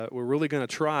We're really going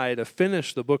to try to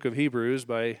finish the book of Hebrews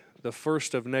by the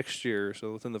first of next year,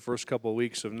 so within the first couple of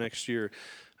weeks of next year.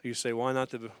 You say, why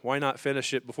not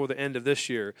finish it before the end of this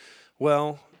year?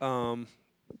 Well, I'm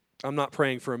not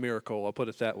praying for a miracle, I'll put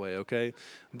it that way, okay?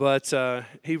 But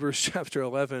Hebrews chapter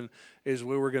 11 is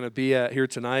where we're going to be at here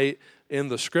tonight in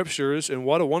the Scriptures. And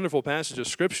what a wonderful passage of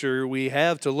Scripture we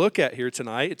have to look at here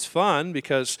tonight. It's fun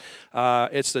because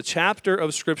it's the chapter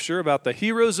of Scripture about the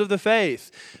heroes of the faith.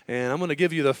 And I'm going to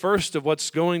give you the first of what's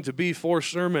going to be 4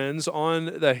 sermons on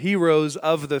the heroes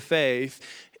of the faith.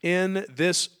 In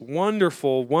this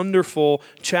wonderful, wonderful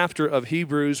chapter of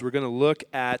Hebrews, we're going to look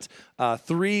at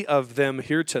 3 of them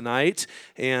here tonight.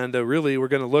 And really, we're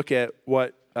going to look at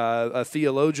what a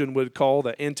theologian would call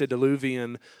the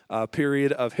antediluvian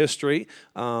period of history.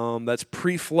 That's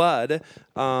pre-flood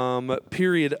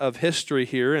period of history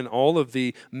here, and all of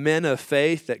the men of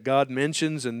faith that God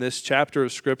mentions in this chapter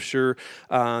of Scripture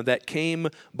that came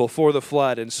before the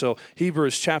flood. And so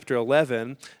Hebrews chapter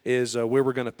 11 is where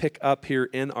we're going to pick up here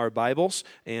in our Bibles,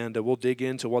 and we'll dig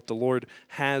into what the Lord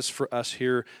has for us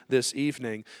here this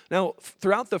evening. Now,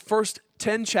 throughout the first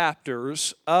 10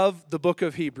 chapters of the book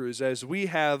of Hebrews, as we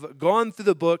have gone through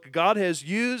the book, God has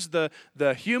used the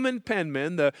human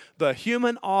penman, the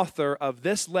human author of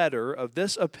this letter, of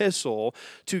this epistle,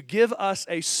 to give us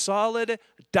a solid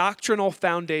doctrinal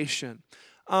foundation.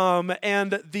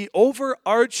 And the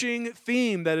overarching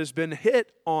theme that has been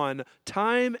hit on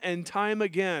time and time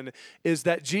again is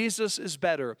that Jesus is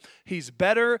better. He's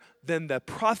better than the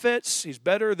prophets. He's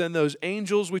better than those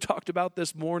angels we talked about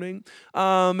this morning.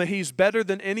 He's better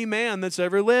than any man that's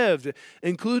ever lived,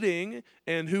 including,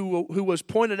 and who was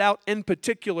pointed out in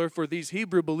particular for these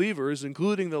Hebrew believers,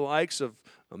 including the likes of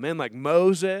a man like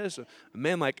Moses, a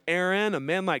man like Aaron, a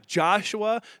man like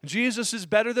Joshua. Jesus is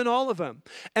better than all of them.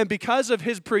 And because of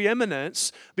his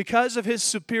preeminence, because of his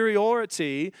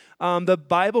superiority, the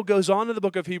Bible goes on in the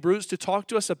book of Hebrews to talk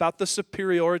to us about the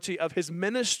superiority of his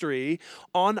ministry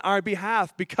on our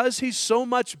behalf. Because he's so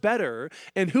much better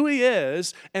in who he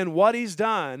is and what he's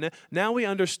done, now we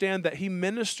understand that he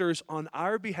ministers on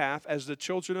our behalf as the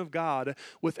children of God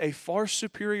with a far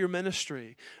superior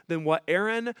ministry than what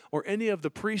Aaron or any of the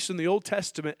priests in the Old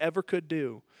Testament ever could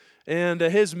do. And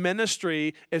his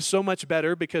ministry is so much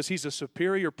better because he's a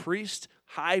superior priest,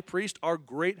 high priest, our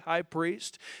great high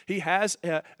priest. He has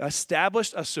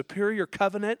established a superior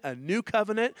covenant, a new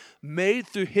covenant made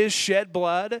through his shed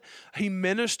blood. He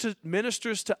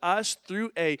ministers to us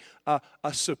through a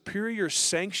superior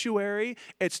sanctuary.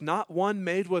 It's not one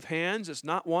made with hands. It's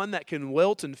not one that can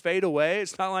wilt and fade away.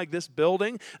 It's not like this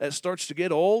building that starts to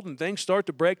get old and things start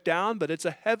to break down, but it's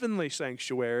a heavenly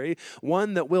sanctuary,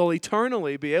 one that will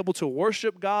eternally be able to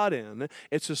worship God in.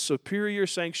 It's a superior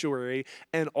sanctuary,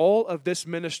 and all of this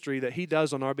ministry that he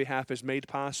does on our behalf is made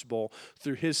possible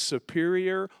through his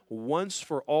superior,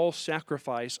 once-for-all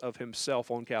sacrifice of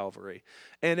himself on Calvary.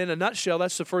 And in a nutshell,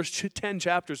 that's the first 10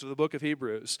 chapters of the book of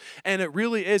Hebrews. And it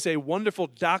really is a wonderful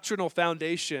doctrinal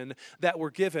foundation that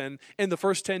we're given in the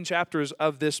first 10 chapters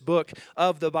of this book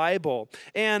of the Bible.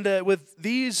 And with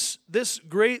this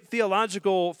great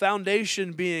theological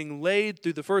foundation being laid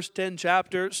through the first 10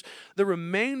 chapters, the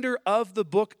remainder of the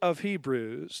book of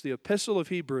Hebrews, the epistle of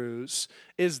Hebrews,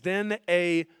 is then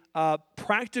a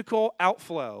practical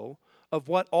outflow of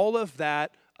what all of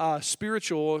that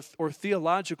spiritual or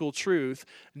theological truth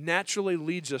naturally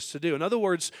leads us to do. In other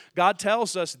words, God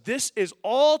tells us this is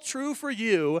all true for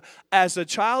you as a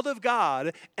child of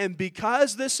God, and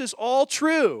because this is all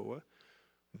true,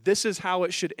 this is how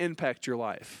it should impact your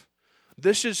life.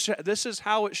 This is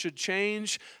how it should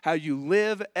change how you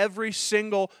live every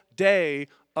single day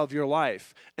of your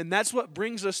life. And that's what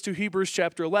brings us to Hebrews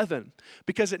chapter 11,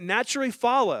 because it naturally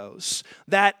follows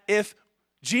that if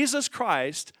Jesus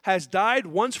Christ has died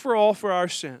once for all for our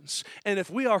sins, and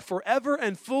if we are forever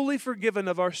and fully forgiven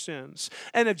of our sins,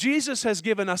 and if Jesus has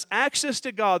given us access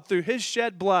to God through his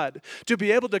shed blood to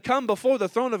be able to come before the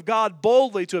throne of God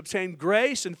boldly to obtain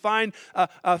grace and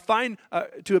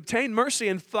to obtain mercy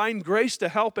and find grace to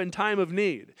help in time of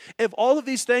need, if all of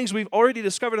these things we've already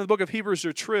discovered in the book of Hebrews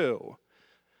are true,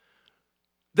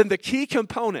 then the key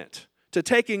component to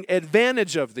taking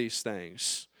advantage of these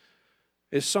things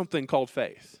is something called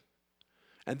faith.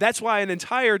 And that's why an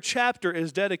entire chapter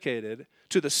is dedicated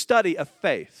to the study of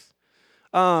faith.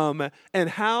 and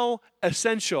how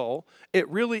essential it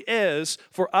really is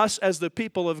for us as the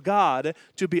people of God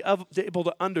to be able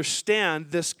to understand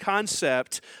this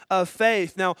concept of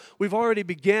faith. Now, we've already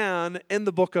began in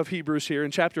the book of Hebrews here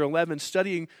in chapter 11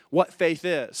 studying what faith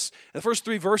is. The first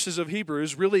 3 verses of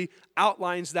Hebrews really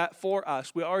outlines that for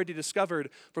us. We already discovered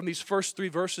from these first 3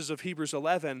 verses of Hebrews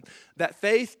 11 that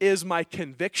faith is my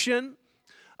conviction,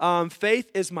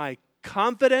 faith is my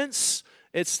confidence.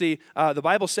 It's the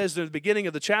Bible says in the beginning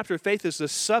of the chapter, faith is the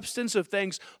substance of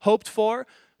things hoped for.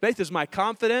 Faith is my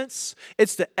confidence.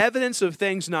 It's the evidence of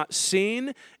things not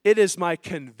seen. It is my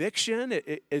conviction.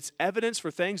 It's evidence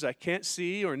for things I can't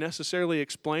see or necessarily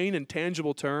explain in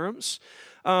tangible terms.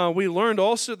 We learned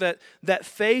also that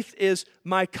faith is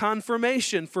my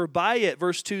confirmation, for by it,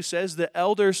 verse 2 says, the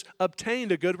elders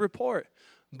obtained a good report.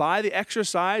 By the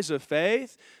exercise of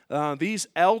faith, these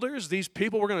elders, these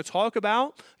people we're going to talk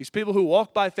about, these people who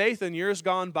walked by faith in years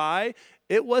gone by,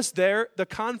 it was the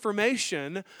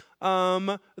confirmation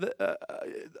of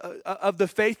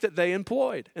the faith that they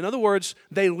employed. In other words,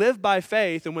 they lived by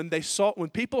faith, and when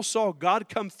people saw God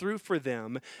come through for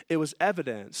them, it was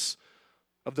evidence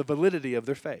of the validity of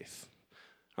their faith.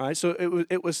 All right, so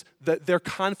it was their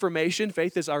confirmation.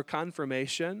 Faith is our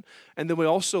confirmation. And then we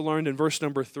also learned in verse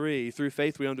number 3, through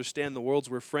faith we understand the worlds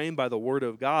were framed by the word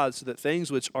of God, so that things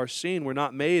which are seen were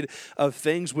not made of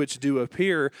things which do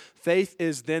appear. Faith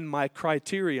is then my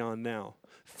criterion now.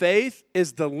 Faith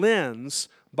is the lens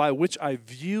by which I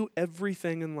view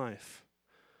everything in life.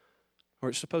 Or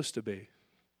it's supposed to be.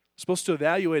 It's supposed to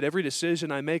evaluate every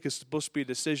decision I make is supposed to be a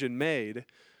decision made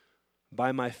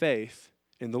by my faith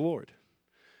in the Lord.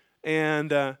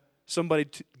 And somebody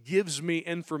gives me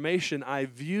information, I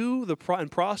view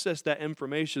and process that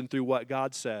information through what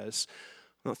God says,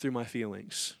 not through my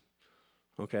feelings,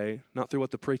 okay? Not through what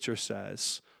the preacher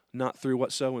says, not through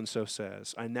what so-and-so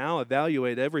says. I now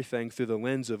evaluate everything through the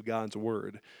lens of God's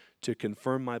word to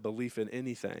confirm my belief in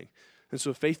anything. And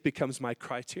so faith becomes my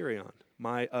criterion,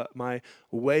 my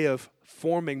way of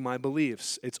forming my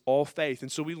beliefs. It's all faith. And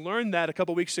so we learned that a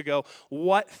couple weeks ago,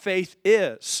 what faith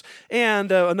is. And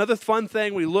another fun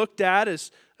thing we looked at is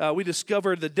we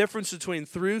discovered the difference between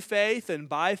through faith and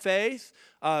by faith.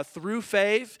 Through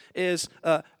faith it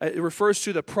refers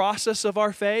to the process of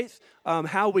our faith,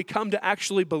 how we come to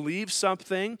actually believe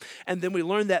something. And then we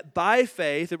learned that by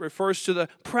faith, it refers to the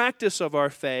practice of our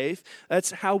faith.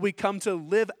 That's how we come to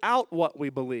live out what we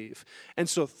believe. And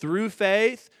so through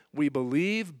faith, we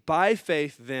believe. By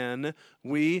faith, then,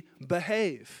 we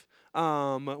behave.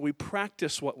 We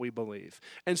practice what we believe.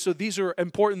 And so these are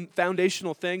important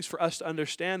foundational things for us to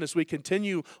understand as we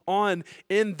continue on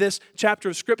in this chapter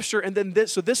of Scripture. And then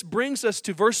this brings us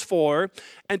to verse 4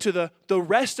 and to the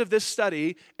rest of this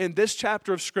study in this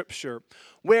chapter of Scripture,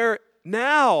 where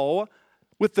now,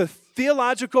 with the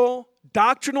theological,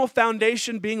 doctrinal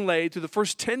foundation being laid through the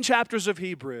first 10 chapters of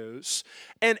Hebrews,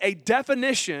 and a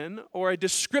definition or a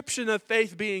description of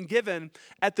faith being given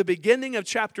at the beginning of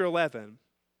chapter 11,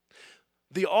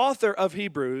 the author of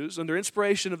Hebrews, under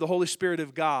inspiration of the Holy Spirit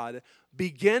of God,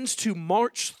 begins to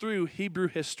march through Hebrew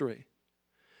history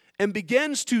and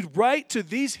begins to write to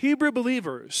these Hebrew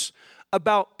believers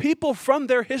about people from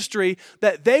their history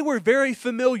that they were very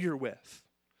familiar with.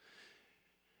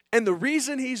 And the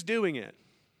reason he's doing it,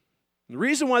 the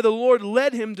reason why the Lord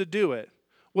led him to do it,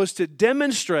 was to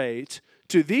demonstrate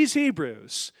to these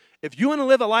Hebrews, if you want to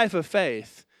live a life of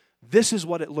faith, this is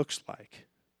what it looks like.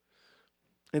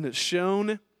 And it's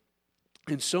shown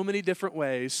in so many different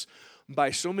ways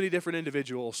by so many different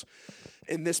individuals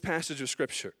in this passage of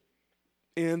Scripture.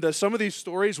 And some of these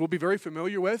stories we'll be very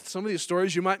familiar with. Some of these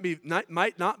stories you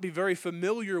might not be very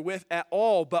familiar with at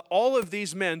all. But all of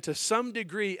these men, to some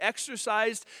degree,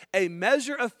 exercised a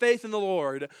measure of faith in the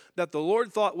Lord that the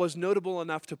Lord thought was notable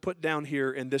enough to put down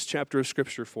here in this chapter of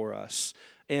Scripture for us.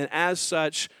 And as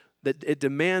such, that it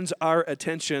demands our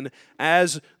attention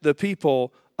as the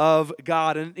people of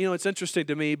God. And you know, it's interesting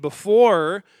to me,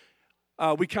 before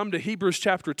we come to Hebrews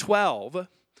chapter 12,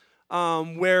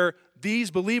 where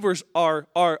these believers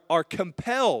are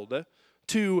compelled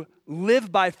to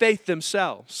live by faith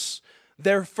themselves,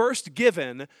 they're first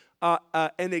given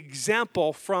an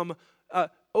example from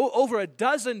over a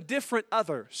dozen different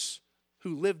others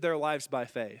who lived their lives by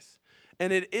faith.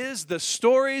 And it is the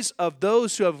stories of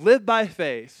those who have lived by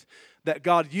faith that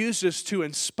God uses to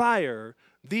inspire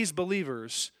these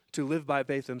believers to live by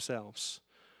faith themselves.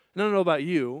 And I don't know about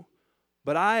you,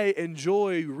 but I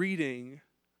enjoy reading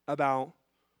about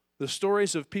the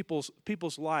stories of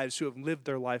people's lives who have lived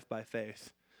their life by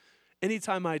faith.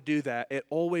 Anytime I do that, it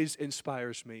always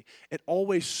inspires me. It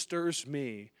always stirs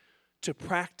me to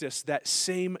practice that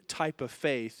same type of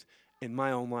faith in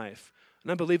my own life.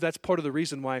 And I believe that's part of the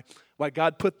reason why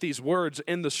God put these words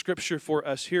in the scripture for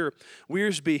us here.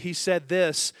 Wiersbe, he said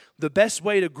this, the best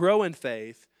way to grow in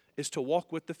faith is to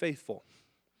walk with the faithful.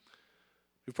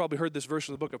 You've probably heard this verse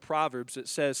in the book of Proverbs. It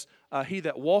says, he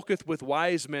that walketh with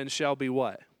wise men shall be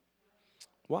what?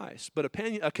 Wise. But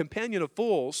a companion of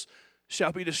fools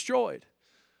shall be destroyed.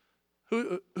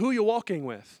 Who are you walking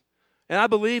with? And I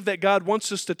believe that God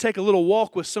wants us to take a little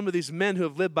walk with some of these men who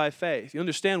have lived by faith. You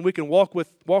understand, we can walk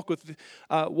with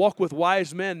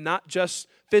wise men, not just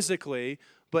physically,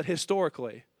 but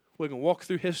historically. We can walk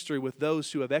through history with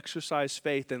those who have exercised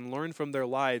faith and learned from their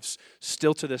lives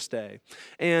still to this day.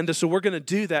 And so we're going to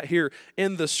do that here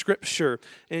in the scripture.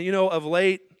 And of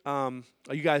late,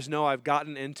 you guys know I've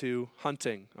gotten into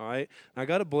hunting, all right? And I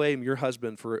got to blame your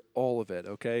husband for all of it,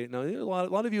 okay? Now, a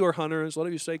lot of you are hunters. A lot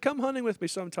of you say, come hunting with me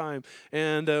sometime.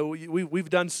 And we've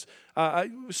done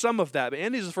some of that. But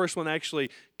Andy's the first one that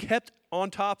actually kept on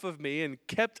top of me and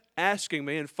kept asking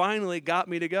me and finally got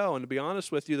me to go. And to be honest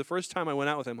with you, the first time I went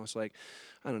out with him, I was like,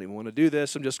 I don't even want to do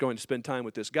this. I'm just going to spend time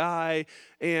with this guy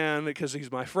and because he's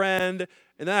my friend.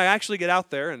 And then I actually get out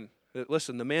there and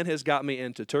listen, the man has got me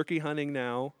into turkey hunting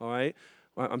now, all right?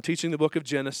 I'm teaching the book of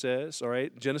Genesis, all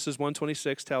right? Genesis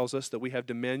 1:26 tells us that we have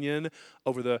dominion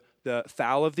over the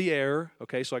fowl of the air,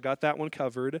 okay? So I got that one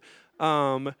covered.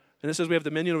 And it says we have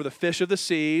dominion over the fish of the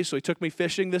sea. So he took me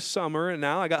fishing this summer, and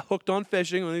now I got hooked on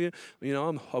fishing.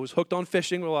 I was hooked on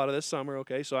fishing a lot of this summer,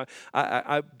 okay? So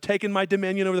I've taken my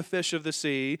dominion over the fish of the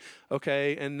sea,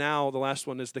 okay? And now the last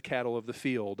one is the cattle of the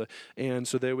field. And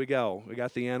so there we go. We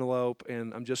got the antelope,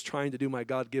 and I'm just trying to do my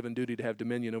God-given duty to have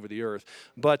dominion over the earth.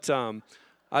 But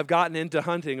I've gotten into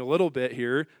hunting a little bit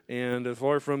here, and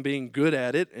far from being good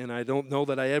at it, and I don't know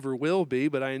that I ever will be,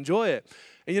 but I enjoy it.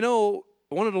 And I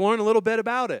wanted to learn a little bit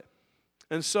about it.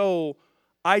 And so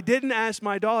I didn't ask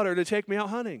my daughter to take me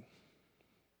out hunting.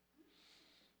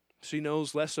 She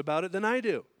knows less about it than I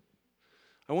do.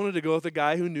 I wanted to go with a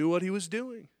guy who knew what he was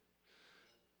doing.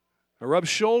 I rubbed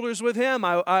shoulders with him.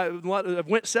 I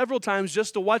went several times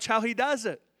just to watch how he does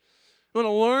it. I want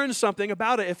to learn something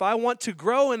about it. If I want to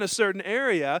grow in a certain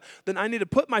area, then I need to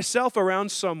put myself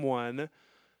around someone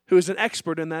who is an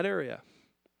expert in that area,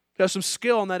 who has some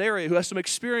skill in that area, who has some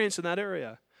experience in that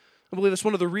area. I believe that's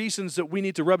one of the reasons that we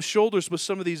need to rub shoulders with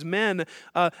some of these men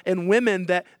and women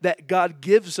that God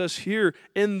gives us here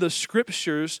in the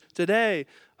scriptures today.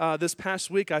 This past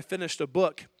week, I finished a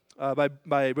book by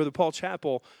Brother Paul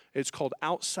Chappell. It's called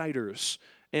Outsiders.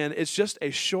 And it's just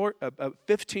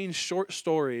 15 short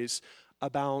stories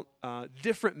about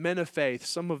different men of faith.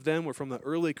 Some of them were from the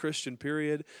early Christian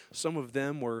period. Some of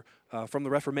them were from the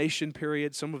Reformation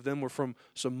period. Some of them were from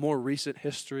some more recent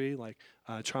history, like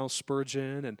Charles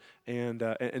Spurgeon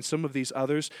and some of these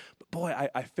others. But boy,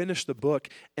 I finished the book,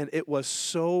 and it was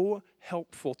so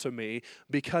helpful to me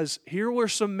because here were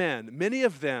some men, many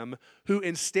of them, who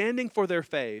in standing for their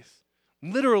faith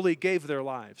literally gave their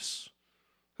lives.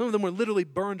 Some of them were literally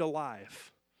burned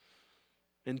alive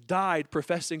and died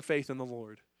professing faith in the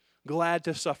Lord, glad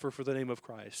to suffer for the name of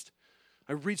Christ.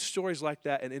 I read stories like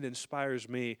that, and it inspires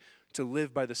me to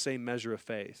live by the same measure of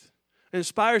faith. It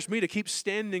inspires me to keep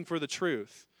standing for the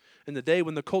truth in the day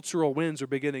when the cultural winds are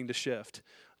beginning to shift,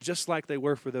 just like they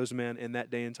were for those men in that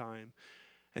day and time.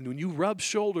 And when you rub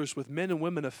shoulders with men and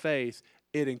women of faith,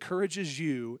 it encourages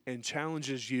you and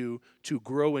challenges you to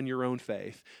grow in your own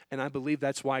faith. And I believe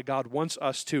that's why God wants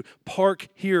us to park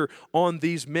here on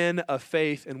these men of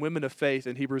faith and women of faith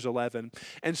in Hebrews 11.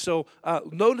 And so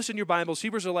notice in your Bibles,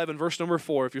 Hebrews 11, verse number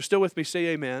 4. If you're still with me, say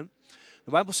amen.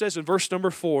 The Bible says in verse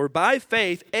number 4, by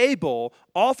faith Abel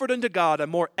offered unto God a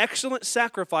more excellent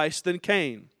sacrifice than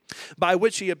Cain, by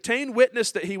which he obtained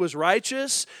witness that he was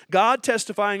righteous, God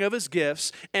testifying of his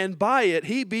gifts, and by it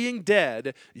he being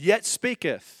dead yet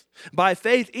speaketh. By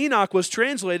faith Enoch was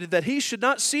translated that he should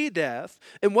not see death,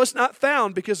 and was not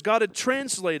found because God had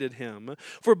translated him.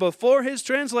 For before his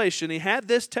translation he had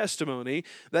this testimony,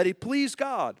 that he pleased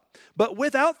God. But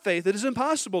without faith it is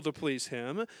impossible to please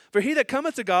him. For he that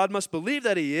cometh to God must believe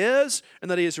that he is, and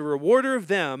that he is a rewarder of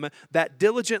them that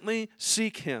diligently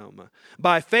seek him.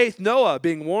 By faith Noah,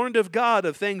 being warned of God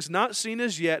of things not seen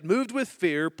as yet, moved with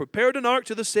fear, prepared an ark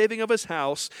to the saving of his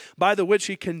house, by the which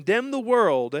he condemned the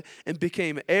world, and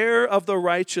became heir of the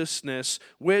righteousness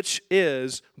which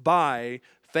is by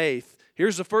faith.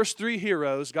 Here's the first three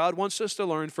heroes God wants us to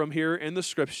learn from here in the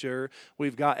scripture.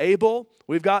 We've got Abel,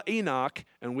 we've got Enoch,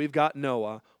 and we've got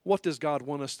Noah. What does God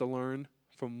want us to learn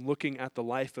from looking at the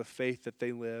life of faith that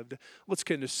they lived. Let's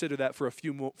consider that for a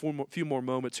few more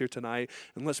moments here tonight,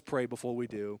 and let's pray before we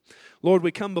do. Lord,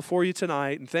 we come before you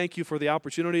tonight, and thank you for the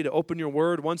opportunity to open your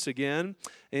word once again.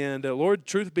 And Lord,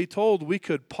 truth be told, we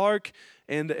could park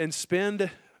and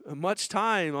spend much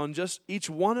time on just each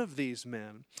one of these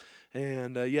men.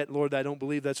 And yet, Lord, I don't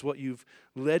believe that's what you've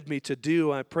led me to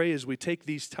do. I pray as we take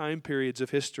these time periods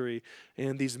of history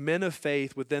and these men of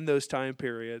faith within those time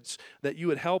periods, that you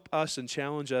would help us and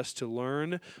challenge us to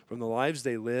learn from the lives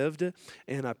they lived.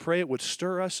 And I pray it would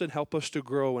stir us and help us to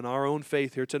grow in our own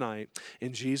faith here tonight.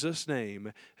 In Jesus'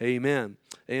 name, amen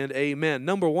and amen.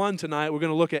 Number one tonight, we're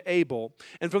going to look at Abel.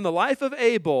 And from the life of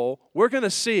Abel, we're going to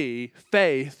see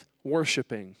faith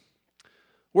worshiping.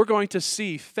 We're going to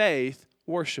see faith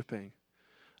worshiping.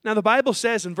 Now the Bible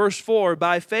says in verse 4,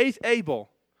 by faith Abel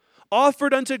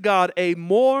offered unto God a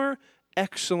more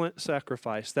excellent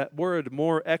sacrifice. That word,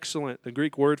 more excellent, the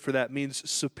Greek word for that means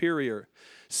superior.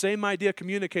 Same idea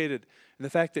communicated in the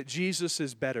fact that Jesus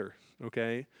is better,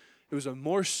 okay? It was a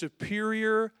more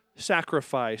superior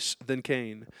sacrifice than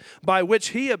Cain, by which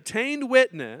he obtained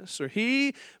witness, or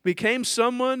he became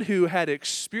someone who had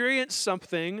experienced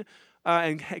something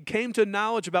and came to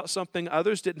knowledge about something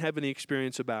others didn't have any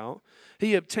experience about.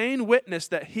 He obtained witness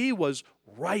that he was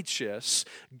righteous,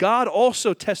 God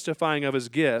also testifying of his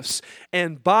gifts,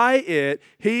 and by it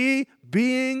he,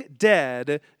 being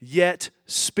dead, yet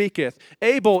speaketh.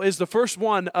 Abel is the first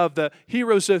one of the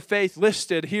heroes of faith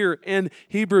listed here in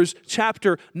Hebrews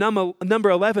chapter number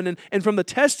 11. And from the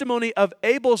testimony of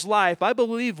Abel's life, I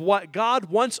believe what God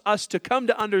wants us to come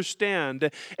to understand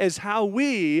is how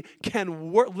we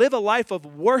can live a life of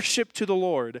worship to the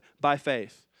Lord by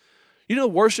faith. You know,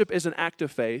 worship is an act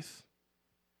of faith.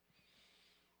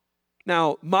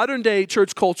 Now, modern day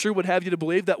church culture would have you to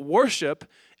believe that worship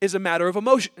is a matter of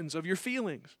emotions, of your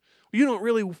feelings. You don't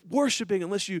really worshiping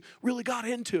unless you really got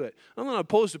into it. I'm not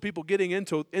opposed to people getting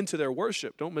into their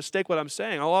worship. Don't mistake what I'm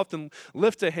saying. I'll often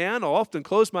lift a hand. I'll often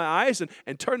close my eyes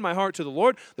and turn my heart to the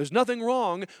Lord. There's nothing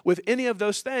wrong with any of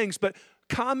those things. But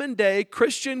common day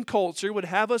Christian culture would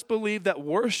have us believe that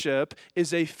worship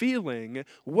is a feeling.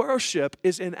 Worship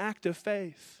is an act of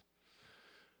faith.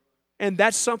 And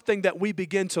that's something that we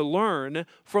begin to learn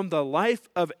from the life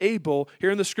of Abel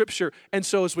here in the Scripture. And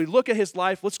so as we look at his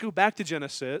life, let's go back to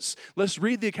Genesis. Let's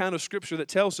read the account of Scripture that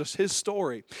tells us his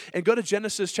story. And go to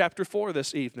Genesis chapter 4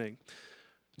 this evening.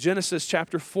 Genesis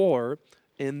chapter 4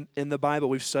 in the Bible.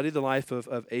 We've studied the life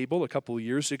of Abel a couple of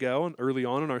years ago and early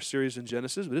on in our series in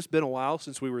Genesis, but it's been a while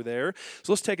since we were there.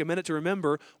 So let's take a minute to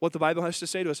remember what the Bible has to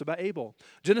say to us about Abel.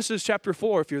 Genesis chapter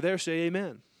 4, if you're there, say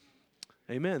amen.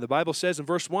 Amen. The Bible says in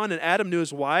verse 1, and Adam knew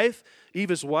his wife, Eve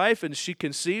his wife, and she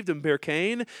conceived and bare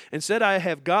Cain, and said, I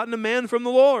have gotten a man from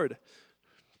the Lord.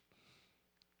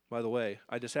 By the way,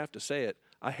 I just have to say it.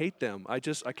 I hate them. I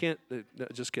can't,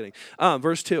 just kidding.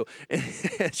 Verse 2,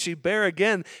 and she bare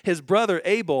again his brother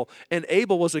Abel, and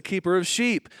Abel was a keeper of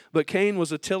sheep, but Cain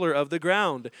was a tiller of the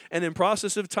ground. And in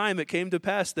process of time it came to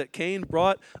pass that Cain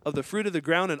brought of the fruit of the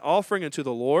ground an offering unto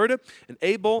the Lord, and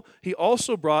Abel he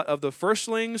also brought of the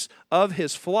firstlings of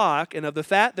his flock and of the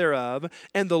fat thereof,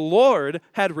 and the Lord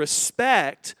had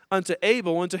respect unto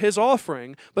Abel unto his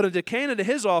offering, but unto Cain and to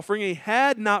his offering he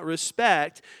had not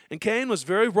respect, and Cain was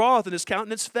very wroth, and his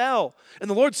countenance fell. And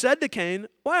the Lord said to Cain,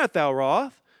 why art thou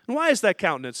wroth? And why is thy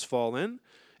countenance fallen?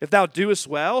 If thou doest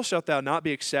well, shalt thou not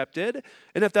be accepted?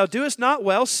 And if thou doest not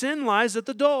well, sin lies at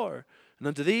the door. And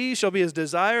unto thee shall be his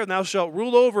desire, and thou shalt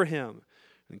rule over him.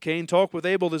 And Cain talked with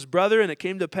Abel his brother, and it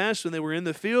came to pass when they were in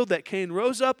the field that Cain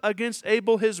rose up against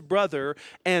Abel his brother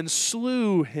and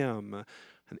slew him.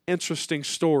 An interesting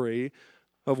story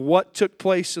of what took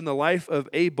place in the life of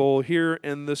Abel here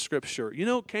in the Scripture. You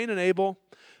know, Cain and Abel,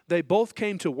 they both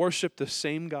came to worship the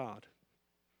same God.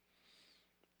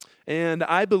 And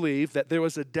I believe that there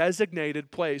was a designated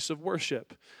place of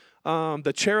worship.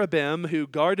 The cherubim who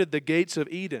guarded the gates of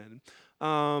Eden,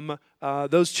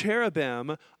 those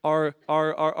cherubim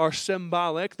are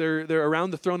symbolic. They're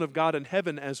around the throne of God in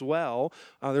heaven as well.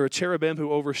 There are cherubim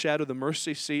who overshadow the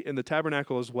mercy seat in the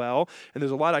tabernacle as well. And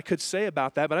there's a lot I could say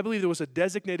about that, but I believe there was a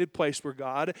designated place where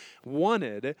God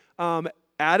wanted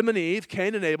Adam and Eve,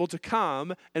 Cain and Abel, to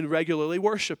come and regularly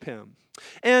worship him.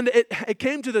 And it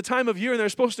came to the time of year, and they're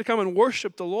supposed to come and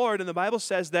worship the Lord. And the Bible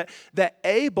says that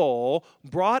Abel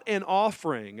brought an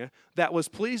offering that was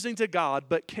pleasing to God,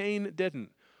 but Cain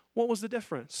didn't. What was the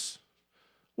difference?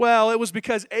 Well, it was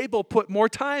because Abel put more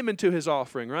time into his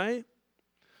offering, right?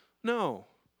 No.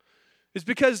 It's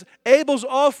because Abel's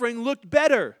offering looked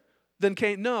better than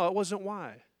Cain. No, it wasn't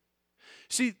why.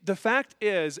 See, the fact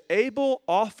is, Abel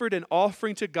offered an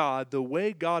offering to God the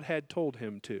way God had told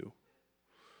him to.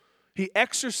 He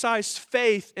exercised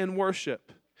faith in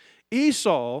worship.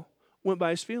 Esau went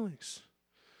by his feelings.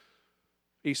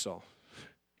 Esau.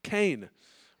 Cain.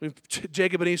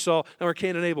 Jacob and Esau, now we're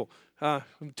Cain and Abel. I'm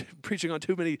preaching on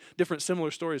too many different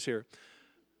similar stories here.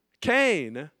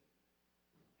 Cain,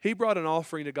 he brought an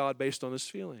offering to God based on his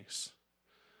feelings.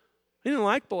 He didn't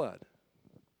like blood.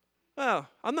 Well,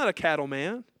 I'm not a cattle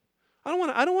man. I don't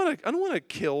want to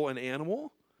kill an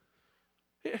animal.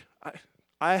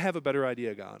 I have a better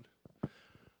idea, God.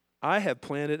 I have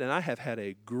planted and I have had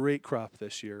a great crop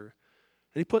this year.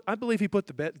 And I believe he put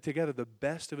together the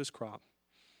best of his crop.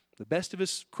 The best of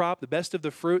his crop, the best of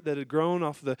the fruit that had grown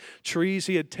off the trees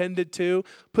he had tended to,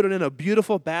 put it in a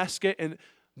beautiful basket. And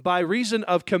by reason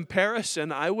of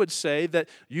comparison, I would say that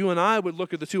you and I would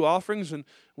look at the two offerings and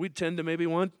we'd tend to maybe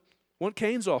want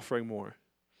Cain's offering more,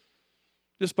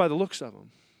 just by the looks of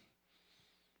them.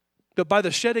 But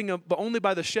only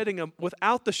by the shedding of,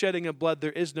 without the shedding of blood,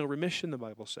 there is no remission, the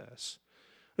Bible says.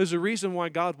 There's a reason why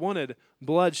God wanted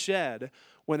blood shed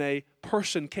when a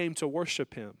person came to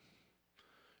worship him.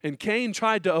 And Cain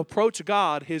tried to approach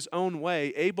God his own way.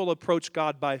 Abel approached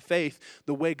God by faith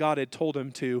the way God had told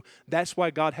him to. That's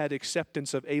why God had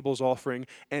acceptance of Abel's offering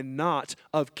and not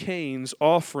of Cain's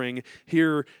offering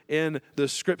here in the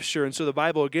Scripture. And so the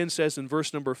Bible again says in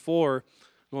verse number 4,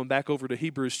 going back over to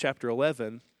Hebrews chapter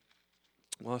 11,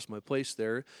 lost my place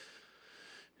there.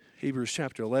 Hebrews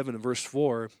chapter 11 and verse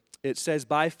 4, it says,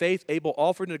 by faith Abel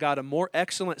offered to God a more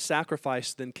excellent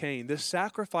sacrifice than Cain. This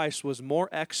sacrifice was more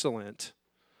excellent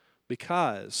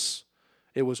because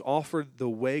it was offered the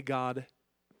way God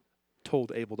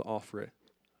told Abel to offer it,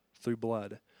 through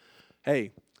blood.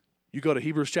 Hey, you go to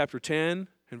Hebrews chapter 10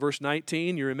 and verse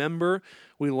 19, you remember,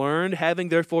 we learned, having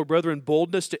therefore, brethren,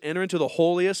 boldness to enter into the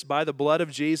holiest by the blood of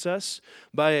Jesus,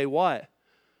 by a what?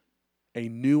 A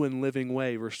new and living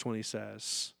way, verse 20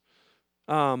 says.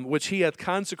 Which he hath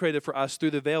consecrated for us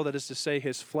through the veil, that is to say,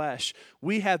 his flesh.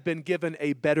 We have been given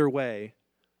a better way,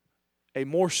 a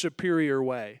more superior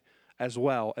way, as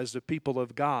well as the people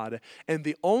of God. And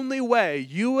the only way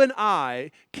you and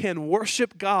I can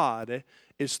worship God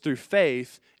is through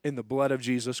faith in the blood of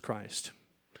Jesus Christ.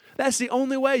 That's the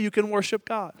only way you can worship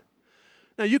God.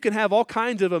 Now, you can have all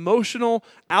kinds of emotional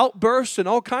outbursts and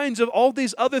all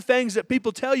these other things that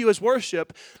people tell you is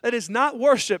worship. That is not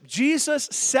worship. Jesus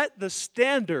set the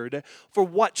standard for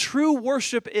what true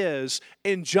worship is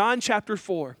in John chapter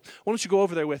 4. Why don't you go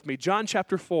over there with me? John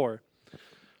chapter 4. I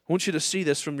want you to see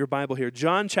this from your Bible here.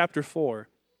 John chapter 4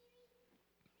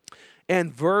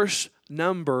 and verse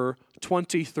number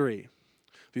 23. If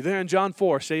you're there in John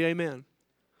 4, say amen.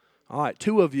 All right,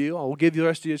 two of you. I will give you the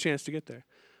rest of you a chance to get there.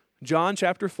 John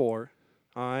chapter 4,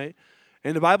 all right.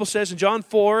 And the Bible says in John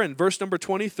 4 and verse number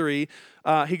 23,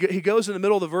 he goes in the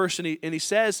middle of the verse and he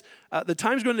says, the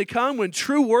time's going to come when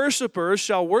true worshipers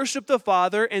shall worship the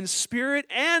Father in spirit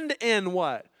and in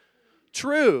what?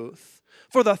 Truth.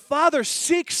 For the Father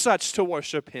seeks such to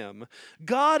worship him.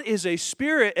 God is a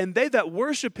spirit, and they that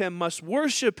worship him must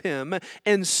worship him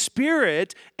in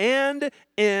spirit and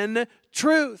in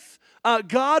truth.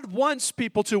 God wants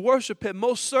people to worship him,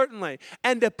 most certainly,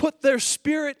 and to put their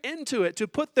spirit into it, to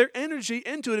put their energy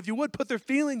into it, if you would, put their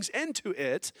feelings into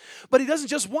it. But he doesn't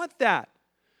just want that.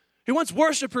 He wants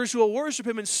worshipers who will worship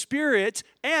him in spirit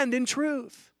and in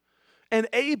truth. And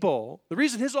Abel, the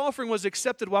reason his offering was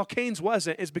accepted while Cain's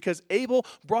wasn't is because Abel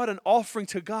brought an offering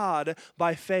to God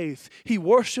by faith. He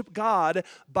worshiped God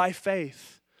by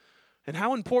faith. And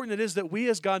how important it is that we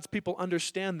as God's people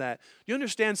understand that. You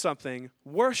understand something?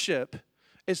 Worship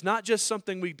is not just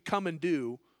something we come and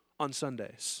do on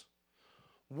Sundays.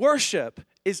 Worship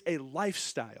is a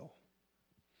lifestyle.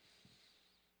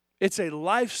 It's a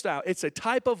lifestyle. It's a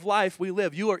type of life we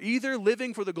live. You are either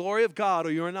living for the glory of God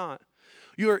or you are not.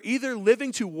 You are either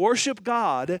living to worship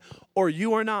God or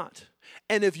you are not.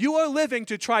 And if you are living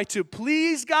to try to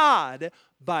please God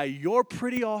by your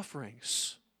pretty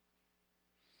offerings,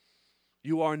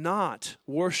 you are not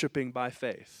worshiping by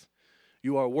faith.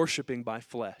 You are worshiping by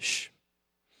flesh.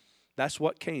 That's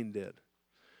what Cain did.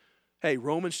 Hey,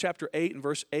 Romans chapter 8 and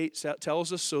verse 8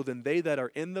 tells us, so then they that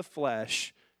are in the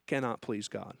flesh cannot please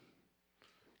God.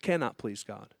 Cannot please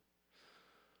God.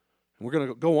 We're going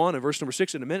to go on in verse number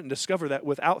 6 in a minute and discover that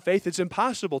without faith, it's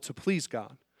impossible to please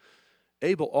God.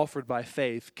 Abel offered by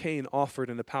faith. Cain offered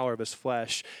in the power of his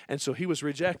flesh. And so he was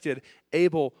rejected.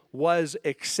 Abel was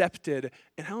accepted.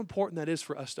 And how important that is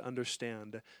for us to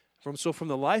understand. From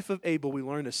the life of Abel, we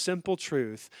learn a simple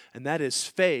truth, and that is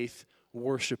faith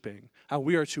worshiping. How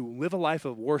we are to live a life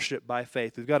of worship by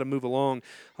faith. We've got to move along.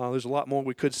 There's a lot more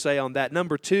we could say on that.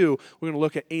 Number 2, we're going to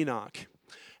look at Enoch.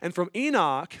 And from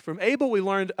Enoch, from Abel, we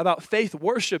learned about faith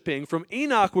worshiping. From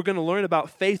Enoch, we're going to learn about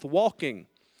faith walking.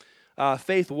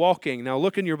 Faith walking. Now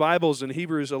look in your Bibles in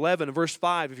Hebrews 11, verse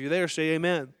 5. If you're there, say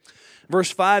amen. Verse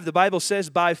 5, the Bible says,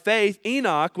 by faith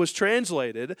Enoch was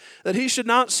translated that he should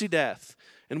not see death,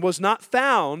 and was not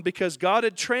found because God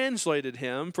had translated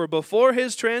him. For before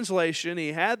his translation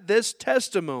he had this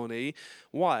testimony,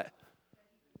 what?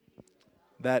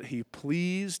 That he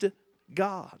pleased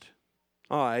God.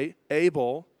 All right,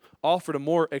 Abel offered a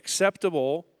more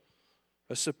acceptable,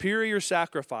 a superior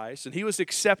sacrifice, and he was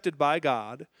accepted by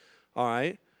God. All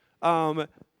right.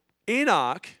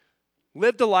 Enoch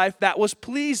lived a life that was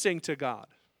pleasing to God.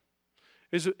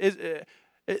 There's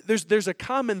a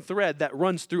common thread that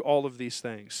runs through all of these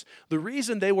things. The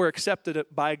reason they were accepted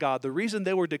by God, the reason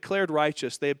they were declared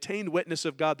righteous, they obtained witness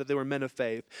of God that they were men of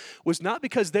faith, was not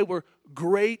because they were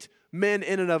great men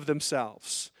in and of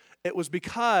themselves. It was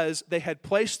because they had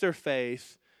placed their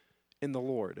faith in the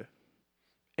Lord.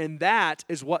 And that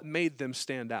is what made them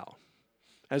stand out.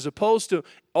 As opposed to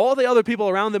all the other people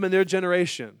around them in their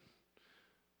generation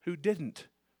who didn't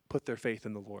put their faith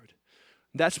in the Lord.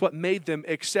 That's what made them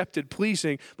accepted,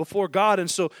 pleasing before God. And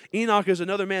so Enoch is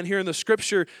another man here in the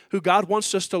Scripture who God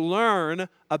wants us to learn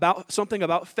about something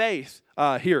about faith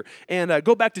here. And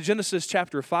go back to Genesis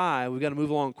chapter 5. We've got to move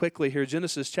along quickly here.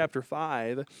 Genesis chapter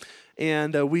 5.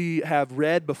 And we have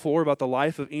read before about the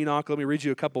life of Enoch. Let me read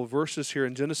you a couple of verses here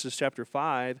in Genesis chapter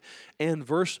 5 and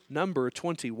verse number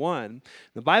 21.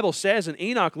 The Bible says, and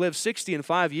Enoch lived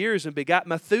 65 years and begot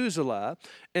Methuselah.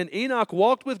 And Enoch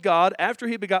walked with God after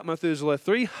he begot Methuselah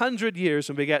 300 years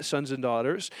and begat sons and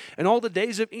daughters. And all the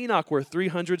days of Enoch were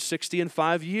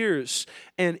 365 years.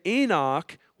 And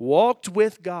Enoch walked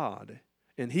with God,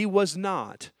 and he was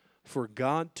not, for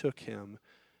God took him.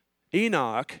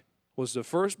 Enoch was the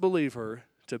first believer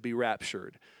to be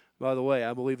raptured. By the way,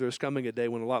 I believe there's coming a day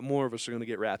when a lot more of us are going to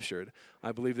get raptured.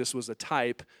 I believe this was a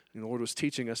type, and the Lord was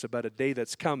teaching us about a day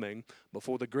that's coming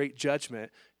before the great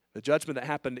judgment. The judgment that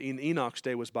happened in Enoch's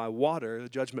day was by water. The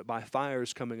judgment by fire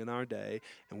is coming in our day,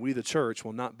 and we, the church,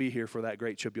 will not be here for that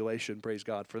great tribulation. Praise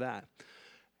God for that.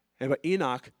 But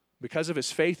Enoch, because of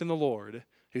his faith in the Lord,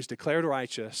 he's declared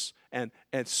righteous, and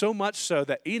so much so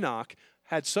that Enoch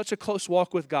had such a close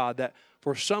walk with God that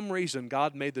for some reason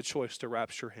God made the choice to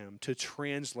rapture him, to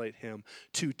translate him,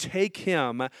 to take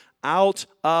him out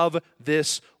of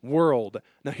this world.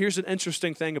 Now here's an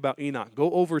interesting thing about Enoch.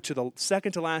 Go over to the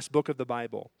second to last book of the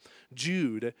Bible,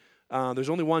 Jude. There's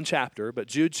only one chapter, but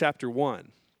Jude chapter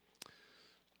 1.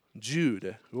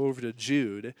 Jude. Go over to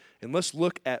Jude, and let's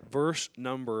look at verse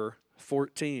number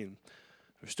 14.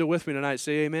 You're still with me tonight,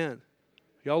 say amen.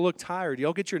 Y'all look tired.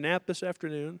 Y'all get your nap this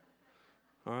afternoon?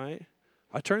 All right.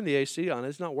 I turned the AC on.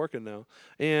 It's not working now.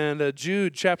 And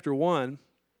Jude chapter 1,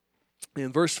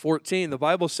 in verse 14, the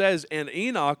Bible says, and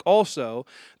Enoch also,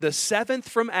 the seventh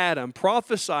from Adam,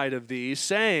 prophesied of these,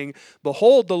 saying,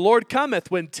 behold, the Lord cometh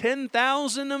when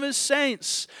 10,000 of his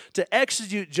saints to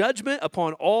execute judgment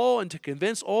upon all and to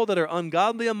convince all that are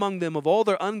ungodly among them of all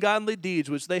their ungodly deeds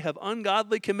which they have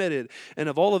ungodly committed, and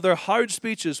of all of their hard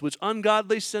speeches which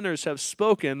ungodly sinners have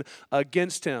spoken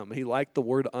against him. He liked the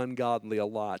word ungodly a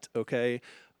lot, okay?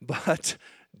 But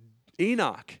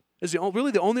Enoch is really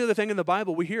the only other thing in the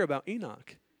Bible we hear about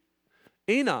Enoch.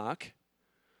 Enoch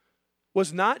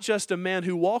was not just a man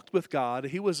who walked with God.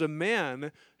 He was a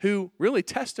man who really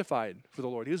testified for the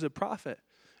Lord. He was a prophet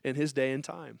in his day and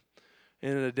time.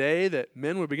 And in a day that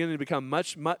men were beginning to become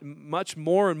much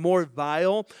more and more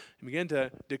vile, and began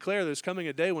to declare there's coming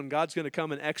a day when God's going to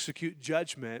come and execute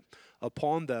judgment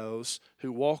upon those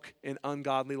who walk in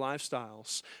ungodly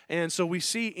lifestyles. And so we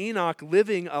see Enoch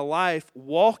living a life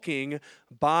walking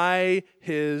by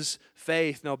his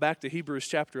faith. Now back to Hebrews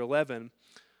chapter 11.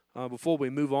 Before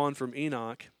we move on from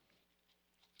Enoch,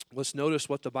 let's notice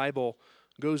what the Bible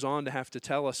goes on to have to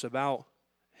tell us about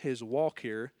his walk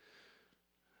here.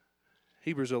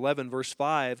 Hebrews 11, verse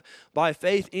 5, by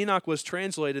faith Enoch was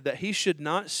translated that he should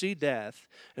not see death,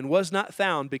 and was not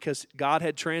found because God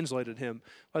had translated him.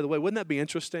 By the way, wouldn't that be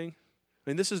interesting? I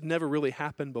mean, this has never really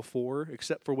happened before,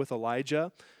 except for with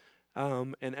Elijah.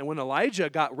 And when Elijah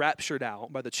got raptured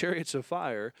out by the chariots of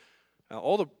fire,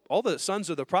 all the sons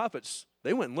of the prophets,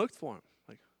 they went and looked for him.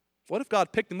 Like, what if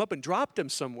God picked him up and dropped him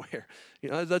somewhere? You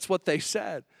know, that's what they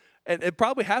said. And it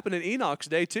probably happened in Enoch's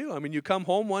day too. I mean, you come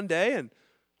home one day and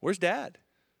where's Dad?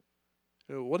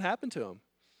 What happened to him?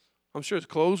 I'm sure his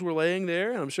clothes were laying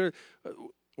there, and I'm sure,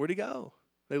 where'd he go?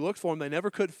 They looked for him. They never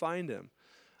could find him.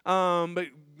 But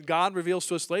God reveals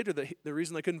to us later that the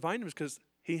reason they couldn't find him is because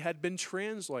He had been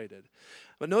translated.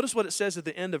 But notice what it says at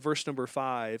the end of verse number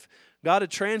 5. God had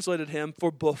translated him,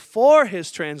 for before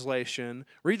his translation,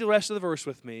 read the rest of the verse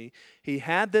with me, he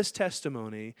had this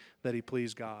testimony that he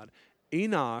pleased God.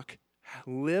 Enoch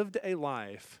lived a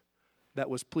life that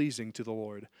was pleasing to the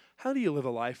Lord. How do you live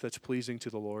a life that's pleasing to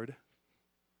the Lord?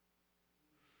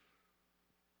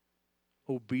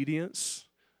 Obedience,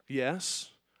 yes.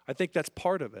 I think that's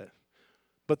part of it.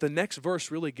 But the next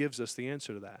verse really gives us the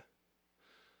answer to that.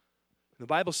 The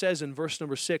Bible says in verse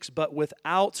number 6, but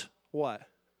without what?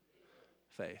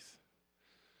 Faith.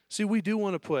 See, we do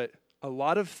want to put a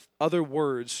lot of other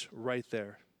words right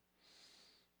there.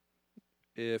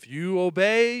 If you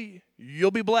obey,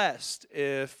 you'll be blessed.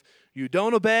 If you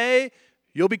don't obey,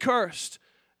 you'll be cursed.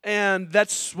 And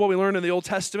that's what we learn in the Old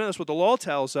Testament. That's what the law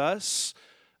tells us.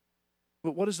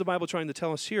 But what is the Bible trying to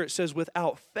tell us here? It says,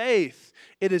 without faith,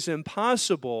 it is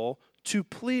impossible to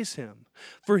please him.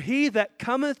 For he that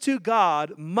cometh to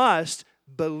God must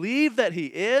believe that he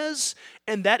is,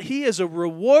 and that he is a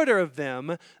rewarder of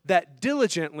them that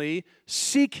diligently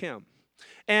seek him.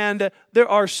 And there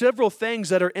are several things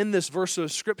that are in this verse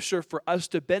of Scripture for us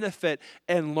to benefit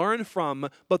and learn from,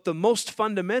 but the most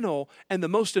fundamental and the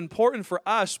most important for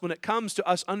us when it comes to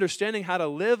us understanding how to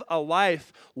live a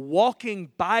life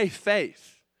walking by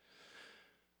faith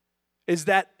is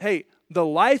that, hey, the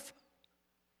life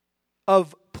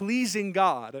of pleasing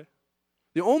God,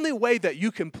 the only way that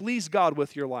you can please God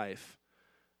with your life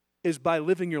is by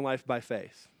living your life by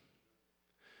faith.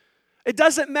 It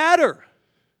doesn't matter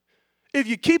if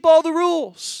you keep all the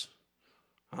rules.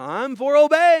 I'm for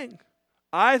obeying.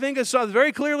 I think it's a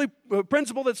very clearly a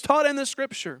principle that's taught in the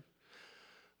Scripture.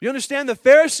 You understand the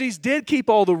Pharisees did keep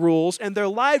all the rules and their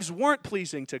lives weren't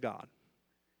pleasing to God.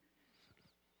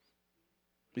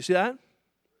 You see that?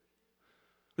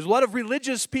 There's a lot of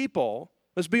religious people,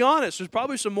 let's be honest, there's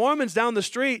probably some Mormons down the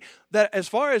street that as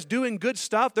far as doing good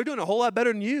stuff, they're doing a whole lot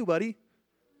better than you, buddy.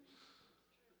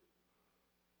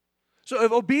 So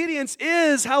if obedience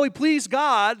is how we please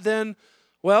God, then,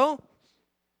 well,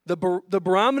 the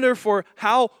barometer for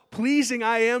how pleasing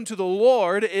I am to the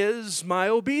Lord is my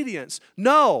obedience.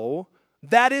 No,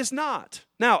 that is not.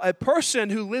 Now, a person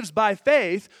who lives by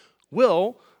faith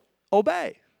will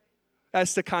obey.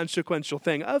 That's the consequential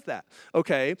thing of that,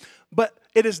 okay? But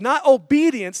it is not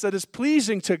obedience that is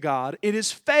pleasing to God. It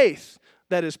is faith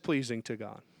that is pleasing to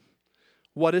God.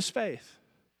 What is faith?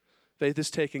 Faith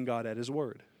is taking God at his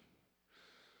word.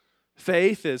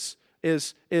 Faith is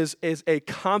a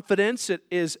confidence. It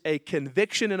is a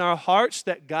conviction in our hearts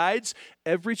that guides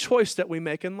every choice that we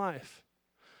make in life.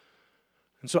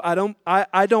 And so I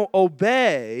don't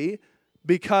obey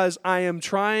because I am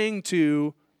trying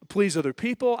to please other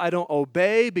people. I don't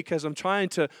obey because I'm trying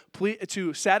to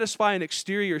satisfy an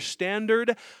exterior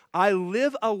standard. I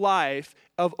live a life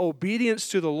of obedience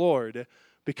to the Lord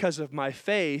because of my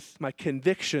faith, my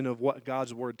conviction of what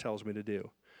God's word tells me to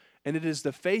do. And it is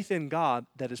the faith in God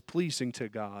that is pleasing to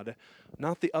God,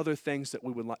 not the other things that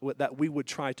we would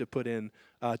try to put in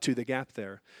to the gap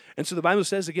there. And so the Bible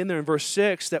says again there in verse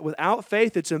 6 that without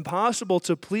faith it's impossible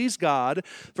to please God.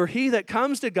 For he that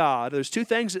comes to God, there's two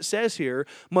things it says here,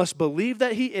 must believe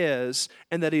that he is,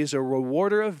 and that he is a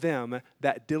rewarder of them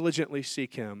that diligently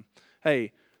seek him.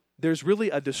 Hey, there's really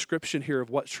a description here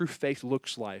of what true faith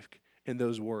looks like in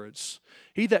those words.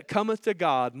 He that cometh to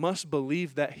God must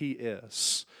believe that he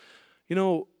is. You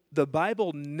know, the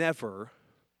Bible never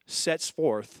sets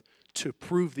forth to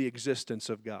prove the existence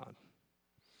of God.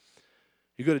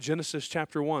 You go to Genesis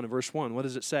chapter 1, verse 1. What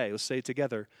does it say? Let's say it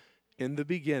together. In the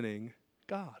beginning,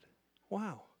 God.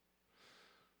 Wow.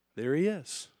 There he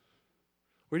is.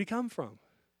 Where'd he come from?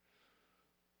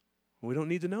 We don't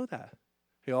need to know that.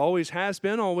 He always has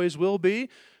been, always will be.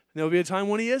 There will be a time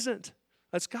when he isn't.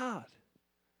 That's God.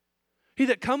 He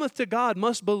that cometh to God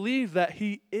must believe that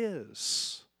he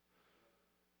is.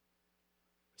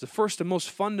 It's the first and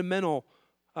most fundamental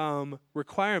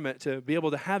requirement to be able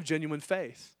to have genuine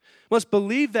faith. Must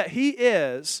believe that he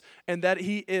is, and that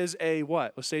he is a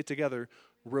what? Let's say it together.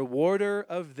 Rewarder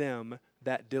of them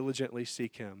that diligently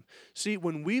seek him. See,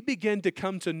 when we begin to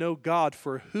come to know God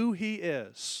for who he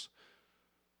is,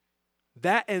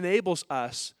 that enables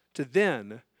us to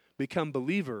then become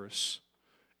believers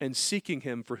and seeking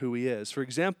him for who he is. For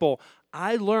example,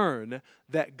 I learn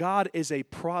that God is a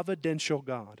providential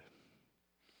God.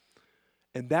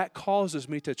 And that causes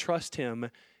me to trust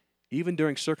him even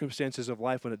during circumstances of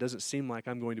life when it doesn't seem like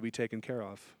I'm going to be taken care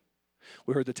of.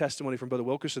 We heard the testimony from Brother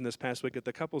Wilkerson this past week at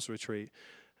the couples retreat.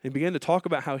 He began to talk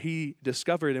about how he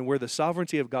discovered and where the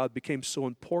sovereignty of God became so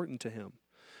important to him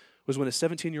was when his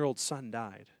 17-year-old son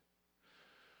died.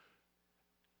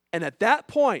 And at that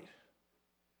point,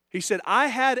 He said, I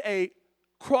had a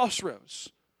crossroads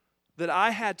that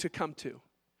I had to come to.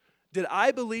 Did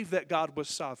I believe that God was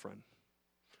sovereign?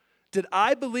 Did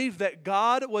I believe that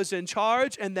God was in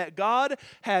charge and that God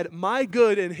had my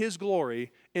good and His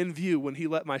glory in view when He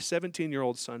let my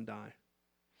 17-year-old son die?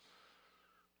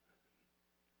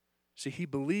 See, he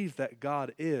believed that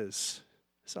God is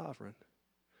sovereign.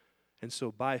 And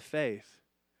so by faith,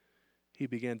 he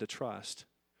began to trust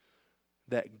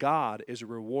that God is a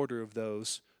rewarder of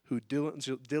those who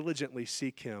diligently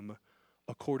seek Him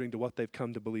according to what they've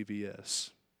come to believe He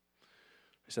is.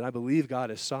 He said, I believe God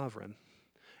is sovereign.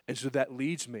 And so that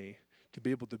leads me to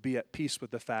be able to be at peace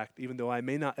with the fact, even though I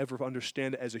may not ever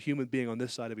understand it as a human being on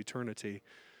this side of eternity,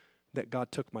 that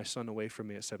God took my son away from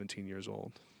me at 17 years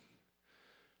old.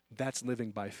 That's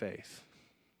living by faith.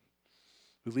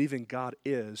 Believing God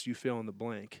is, you fill in the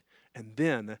blank, and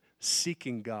then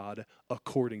seeking God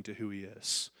according to who He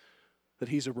is. That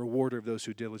He's a rewarder of those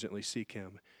who diligently seek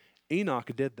Him.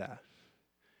 Enoch did that.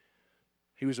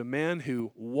 He was a man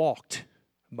who walked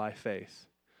by faith.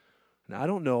 Now, I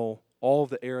don't know all of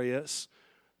the areas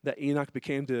that Enoch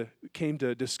came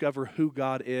to discover who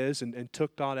God is and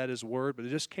took God at His word, but it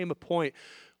just came a point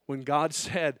when God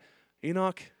said,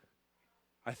 Enoch,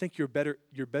 I think you're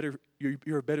a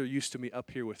better use to me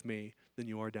up here with me than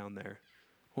you are down there.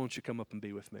 Why don't you come up and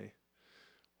be with me?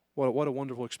 What a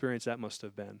wonderful experience that must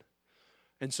have been.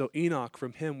 And so Enoch,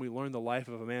 from him, we learn the life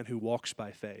of a man who walks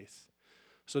by faith.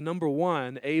 So number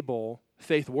one, Abel,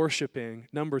 faith worshiping.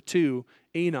 Number two,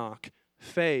 Enoch,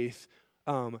 faith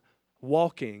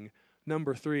walking.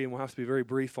 Number three, and we'll have to be very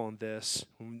brief on this.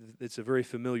 It's a very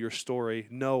familiar story.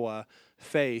 Noah,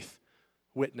 faith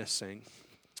witnessing.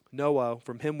 Noah,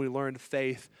 from him we learned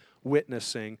faith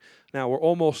witnessing. Now, we're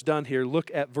almost done here. Look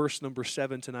at verse number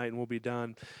 7 tonight and we'll be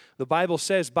done. The Bible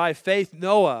says, by faith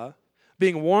Noah,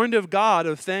 being warned of God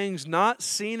of things not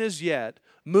seen as yet,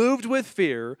 moved with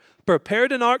fear,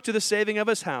 prepared an ark to the saving of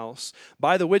his house,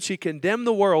 by the which he condemned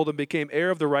the world and became heir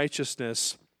of the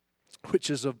righteousness, which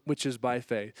is by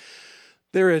faith.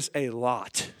 There is a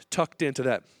lot tucked into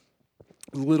that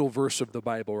little verse of the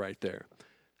Bible right there.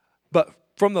 But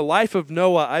from the life of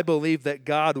Noah, I believe that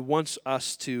God wants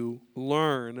us to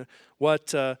learn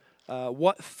what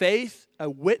faith, a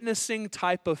witnessing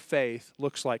type of faith,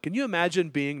 looks like. Can you imagine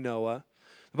being Noah?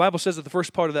 The Bible says at the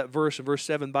first part of that verse, in verse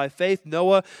 7, by faith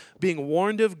Noah, being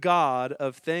warned of God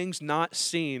of things not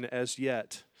seen as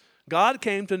yet. God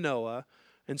came to Noah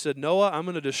and said, Noah, I'm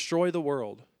going to destroy the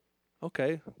world.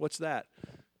 Okay, what's that?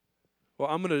 Well,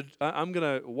 I'm going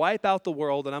to wipe out the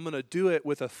world, and I'm going to do it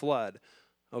with a flood.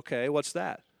 Okay, what's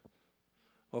that?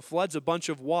 Well, flood's a bunch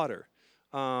of water.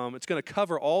 It's going to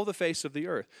cover all the face of the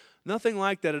earth. Nothing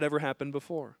like that had ever happened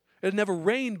before. It had never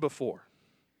rained before.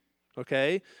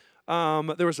 Okay?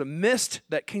 There was a mist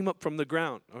that came up from the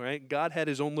ground. All right? God had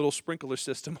His own little sprinkler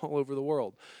system all over the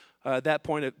world at that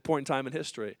point in time in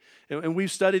history. And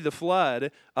we've studied the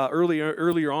flood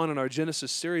earlier on in our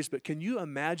Genesis series, but can you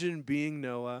imagine being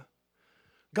Noah?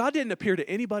 God didn't appear to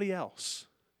anybody else.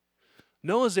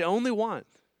 Noah's the only one.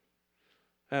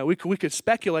 We could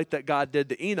speculate that God did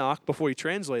to Enoch before He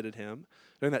translated him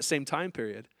during that same time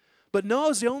period. But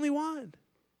Noah's the only one.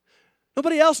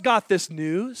 Nobody else got this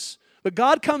news. But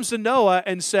God comes to Noah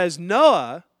and says,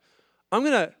 Noah, I'm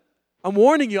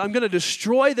warning you, I'm going to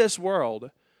destroy this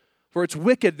world for its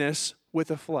wickedness with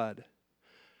a flood.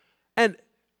 And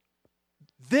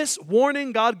this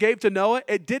warning God gave to Noah,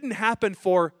 it didn't happen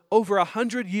for over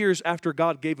 100 years after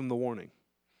God gave him the warning.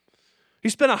 He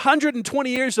spent 120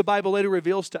 years, the Bible later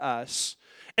reveals to us,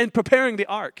 in preparing the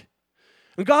ark.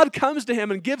 And God comes to him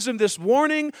and gives him this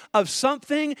warning of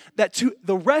something that to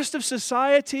the rest of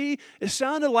society, it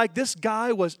sounded like this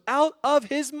guy was out of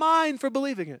his mind for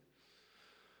believing it.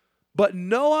 But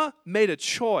Noah made a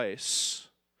choice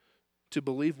to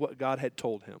believe what God had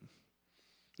told him.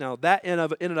 Now, that in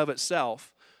and of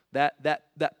itself,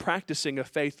 that practicing of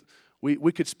faith,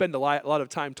 we could spend a lot of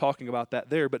time talking about that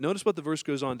there, but notice what the verse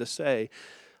goes on to say.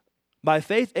 By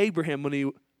faith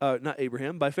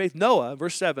by faith Noah,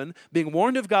 verse 7, being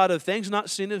warned of God of things not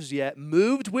seen as yet,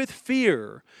 moved with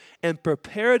fear and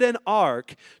prepared an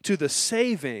ark to the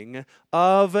saving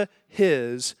of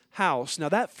his house. Now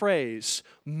that phrase,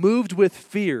 moved with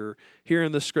fear, here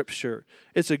in the scripture,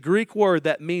 it's a Greek word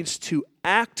that means to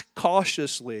act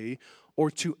cautiously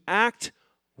or to act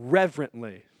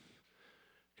reverently.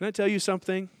 Can I tell you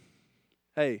something?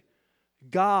 Hey,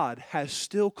 God has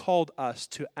still called us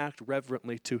to act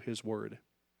reverently to His word.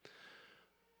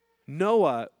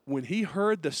 Noah, when he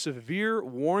heard the severe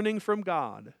warning from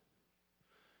God,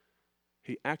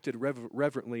 he acted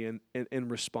reverently in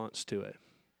response to it.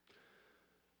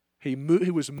 He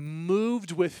was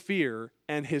moved with fear,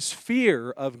 and his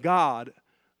fear of God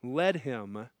led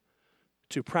him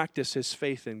to practice his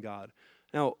faith in God.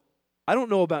 Now, I don't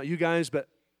know about you guys, but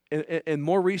in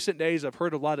more recent days, I've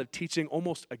heard a lot of teaching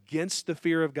almost against the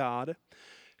fear of God.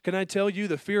 Can I tell you,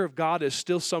 the fear of God is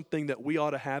still something that we ought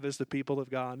to have as the people of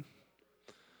God?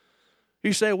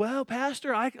 You say, well,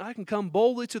 Pastor, I can come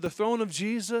boldly to the throne of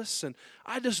Jesus, and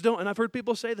I just don't, and I've heard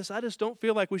people say this, I just don't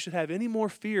feel like we should have any more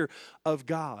fear of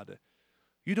God.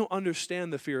 You don't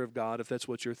understand the fear of God if that's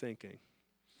what you're thinking.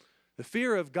 The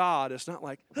fear of God is not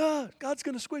like, God's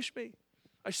going to squish me.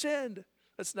 I sinned.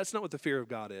 That's not what the fear of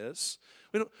God is.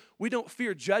 We don't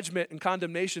fear judgment and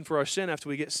condemnation for our sin after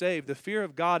we get saved. The fear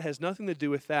of God has nothing to do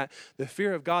with that. The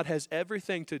fear of God has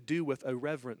everything to do with a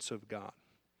reverence of God.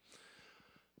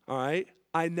 All right?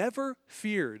 I never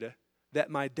feared that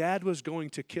my dad was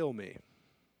going to kill me.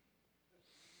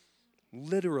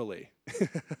 Literally.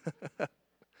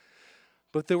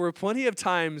 But there were plenty of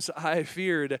times I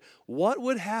feared, what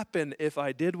would happen if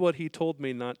I did what he told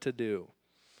me not to do?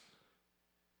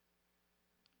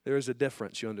 There is a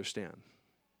difference, you understand.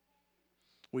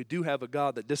 We do have a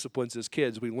God that disciplines his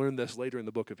kids. We learn this later in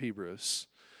the book of Hebrews.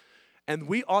 And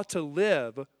we ought to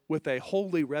live with a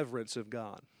holy reverence of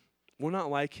God. We're not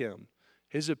like him.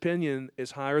 His opinion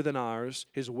is higher than ours.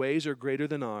 His ways are greater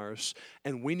than ours.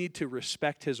 And we need to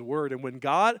respect his word. And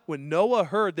when Noah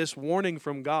heard this warning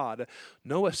from God,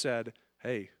 Noah said,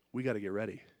 hey, we got to get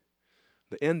ready.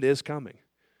 The end is coming.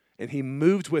 And he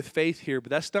moved with faith here,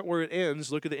 but that's not where it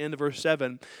ends. Look at the end of verse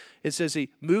 7. It says he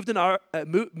moved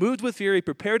with fear. He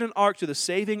prepared an ark to the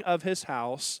saving of his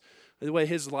house. By the way,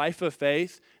 his life of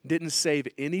faith didn't save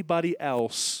anybody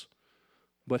else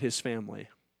but his family.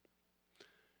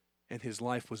 And his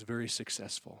life was very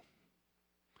successful.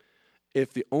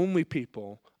 If the only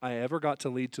people I ever got to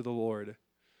lead to the Lord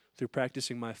through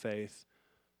practicing my faith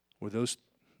were those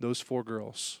 4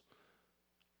 girls,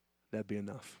 that'd be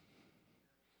enough.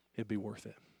 It'd be worth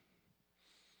it.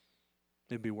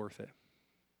 It'd be worth it.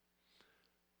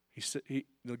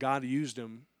 God used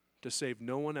him to save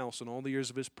no one else in all the years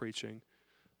of his preaching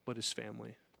but his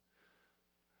family.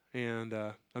 And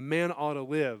a man ought to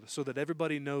live so that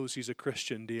everybody knows he's a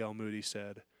Christian, D.L. Moody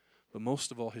said. But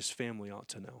most of all, his family ought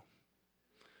to know.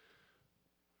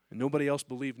 And nobody else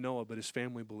believed Noah, but his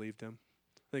family believed him.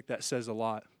 I think that says a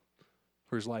lot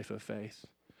for his life of faith.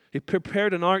 He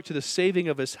prepared an ark to the saving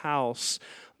of his house.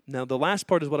 Now, the last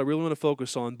part is what I really want to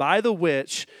focus on. By the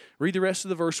which, read the rest of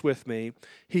the verse with me,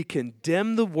 he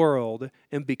condemned the world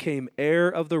and became heir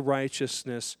of the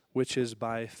righteousness which is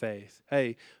by faith.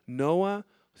 Hey, Noah,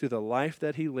 through the life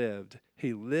that he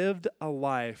lived a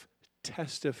life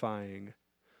testifying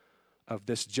of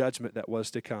this judgment that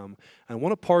was to come. And I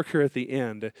want to park here at the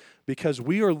end because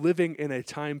we are living in a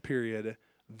time period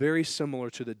very similar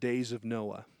to the days of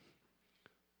Noah.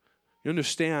 You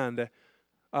understand,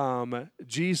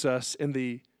 Jesus in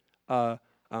the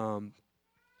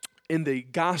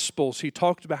Gospels, he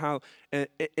talked about how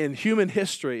in human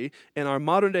history, in our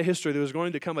modern day history, there was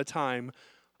going to come a time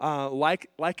like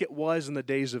it was in the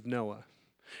days of Noah.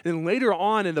 And later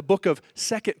on in the book of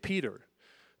 2 Peter,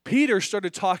 Peter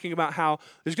started talking about how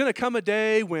there's going to come a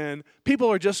day when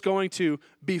people are just going to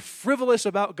be frivolous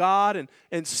about God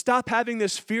and stop having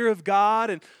this fear of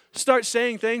God and start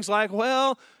saying things like,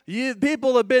 well,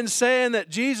 people have been saying that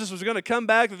Jesus was going to come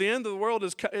back, that the end of the world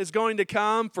is going to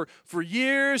come for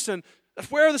years, and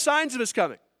where are the signs of his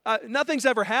coming? Nothing's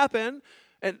ever happened.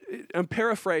 And I'm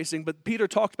paraphrasing, but Peter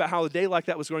talked about how a day like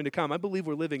that was going to come. I believe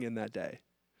we're living in that day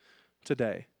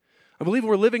today. I believe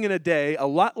we're living in a day a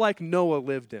lot like Noah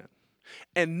lived in.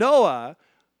 And Noah,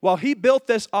 while he built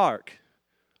this ark,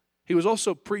 he was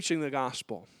also preaching the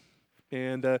gospel.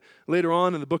 And later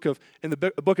on in the book of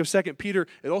 2 Peter,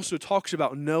 it also talks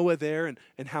about Noah there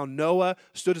and how Noah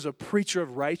stood as a preacher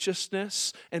of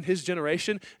righteousness in his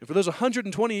generation. And for those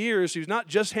 120 years, he was not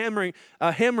just hammering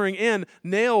in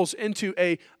nails into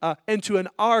an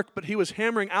ark, but he was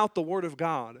hammering out the word of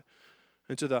God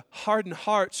into the hardened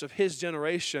hearts of his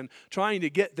generation, trying to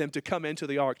get them to come into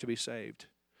the ark to be saved.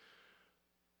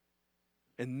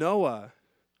 And Noah,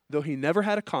 though he never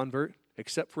had a convert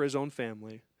except for his own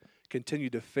family,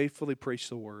 continued to faithfully preach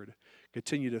the word,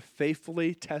 continued to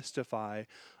faithfully testify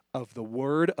of the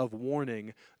word of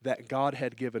warning that God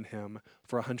had given him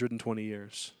for 120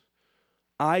 years.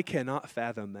 I cannot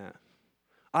fathom that.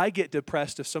 I get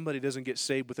depressed if somebody doesn't get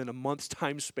saved within a month's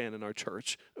time span in our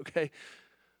church, okay?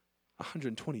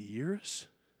 120 years?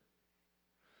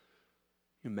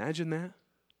 You imagine that?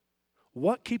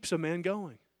 What keeps a man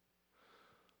going?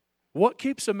 What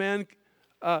keeps a man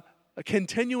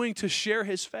continuing to share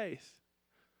his faith?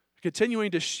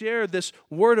 continuing to share this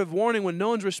word of warning when no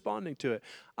one's responding to it.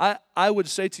 I would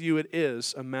say to you, it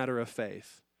is a matter of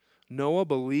faith. Noah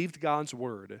believed God's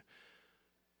word.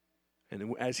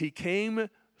 And as he came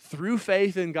through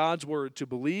faith in God's word to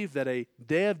believe that a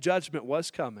day of judgment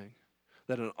was coming,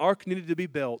 that an ark needed to be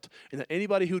built, and that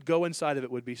anybody who'd go inside of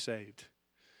it would be saved,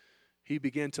 he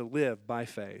began to live by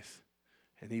faith.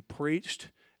 And he preached,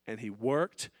 and he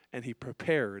worked, and he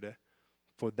prepared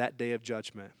for that day of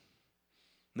judgment.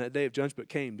 And that day of judgment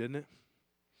came, didn't it?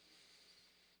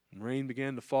 And rain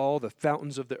began to fall. The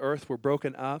fountains of the earth were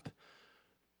broken up.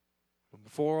 And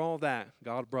before all that,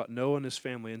 God brought Noah and his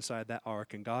family inside that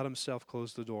ark, and God himself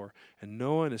closed the door. And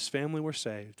Noah and his family were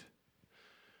saved.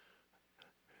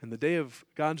 And the day of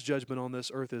God's judgment on this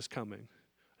earth is coming.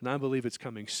 And I believe it's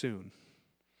coming soon.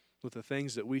 With the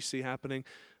things that we see happening,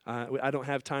 I don't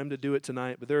have time to do it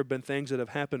tonight, but there have been things that have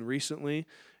happened recently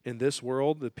in this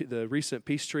world. The recent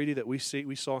peace treaty that we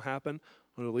saw happen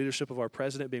under the leadership of our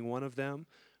president being one of them,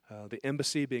 the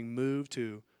embassy being moved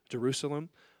to Jerusalem.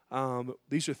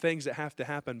 These are things that have to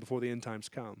happen before the end times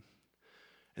come.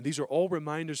 And these are all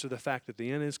reminders of the fact that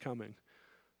the end is coming.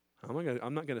 I'm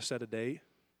not going to set a date.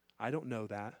 I don't know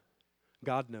that.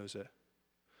 God knows it.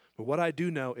 But what I do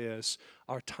know is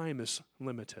our time is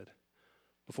limited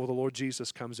before the Lord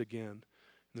Jesus comes again.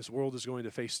 And this world is going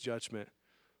to face judgment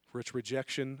for its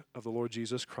rejection of the Lord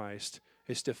Jesus Christ,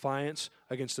 its defiance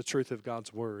against the truth of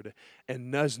God's word.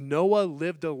 And as Noah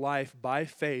lived a life by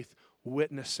faith,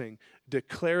 witnessing,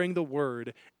 declaring the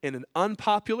word in an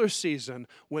unpopular season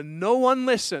when no one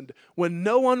listened, when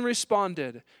no one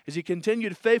responded, as he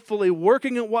continued faithfully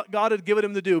working at what God had given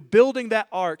him to do, building that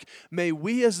ark, may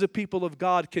we as the people of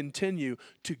God continue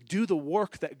to do the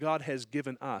work that God has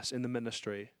given us in the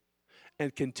ministry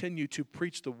and continue to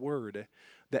preach the word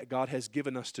that God has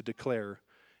given us to declare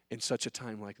in such a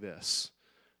time like this.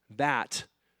 That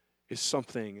is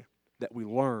something that we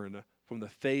learn from the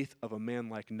faith of a man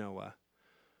like Noah.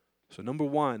 So number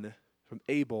one, from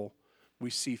Abel, we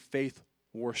see faith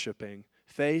worshiping.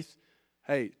 Faith,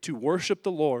 to worship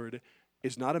the Lord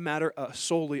is not a matter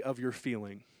solely of your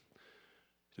feeling.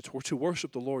 To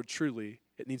worship the Lord truly,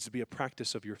 it needs to be a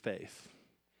practice of your faith.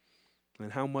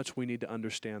 And how much we need to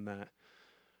understand that.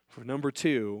 For number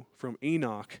two, from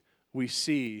Enoch, we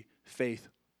see faith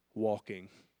walking.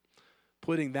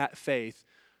 Putting that faith,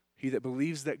 he that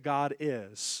believes that God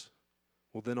is,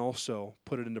 will then also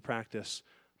put it into practice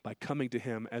by coming to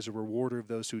him as a rewarder of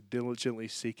those who diligently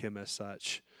seek him as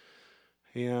such.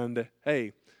 And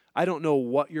I don't know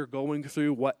what you're going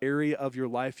through, what area of your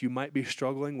life you might be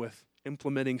struggling with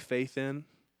implementing faith in.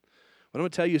 But I'm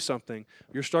going to tell you something.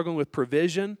 You're struggling with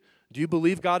provision. Do you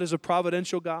believe God is a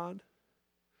providential God?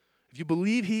 If you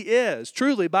believe he is,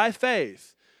 truly by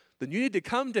faith, then you need to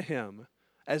come to him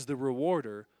as the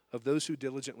rewarder of those who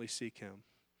diligently seek him.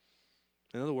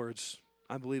 In other words,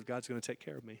 I believe God's going to take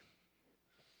care of me.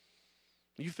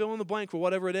 You fill in the blank for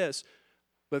whatever it is.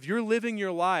 But if you're living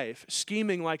your life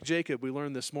scheming like Jacob, we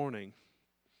learned this morning,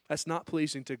 that's not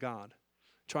pleasing to God,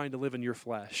 trying to live in your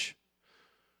flesh.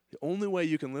 The only way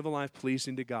you can live a life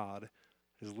pleasing to God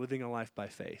is living a life by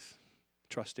faith,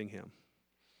 trusting him.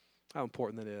 How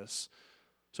important that is.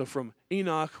 So from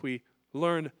Enoch, we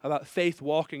learn about faith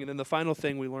walking, and then the final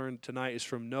thing we learn tonight is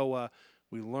from Noah,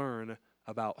 we learn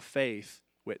about faith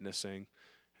witnessing.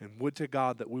 And would to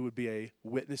God that we would be a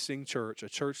witnessing church, a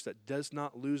church that does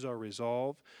not lose our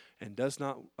resolve and does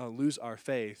not lose our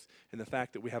faith in the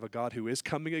fact that we have a God who is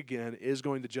coming again, is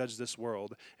going to judge this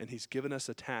world, and he's given us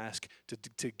a task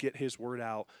to get his word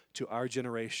out to our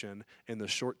generation in the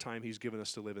short time he's given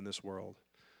us to live in this world.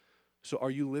 So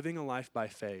are you living a life by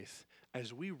faith?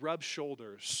 As we rub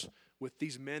shoulders with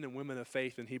these men and women of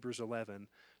faith in Hebrews 11,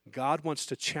 God wants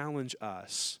to challenge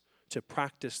us to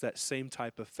practice that same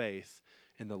type of faith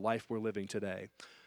in the life we're living today.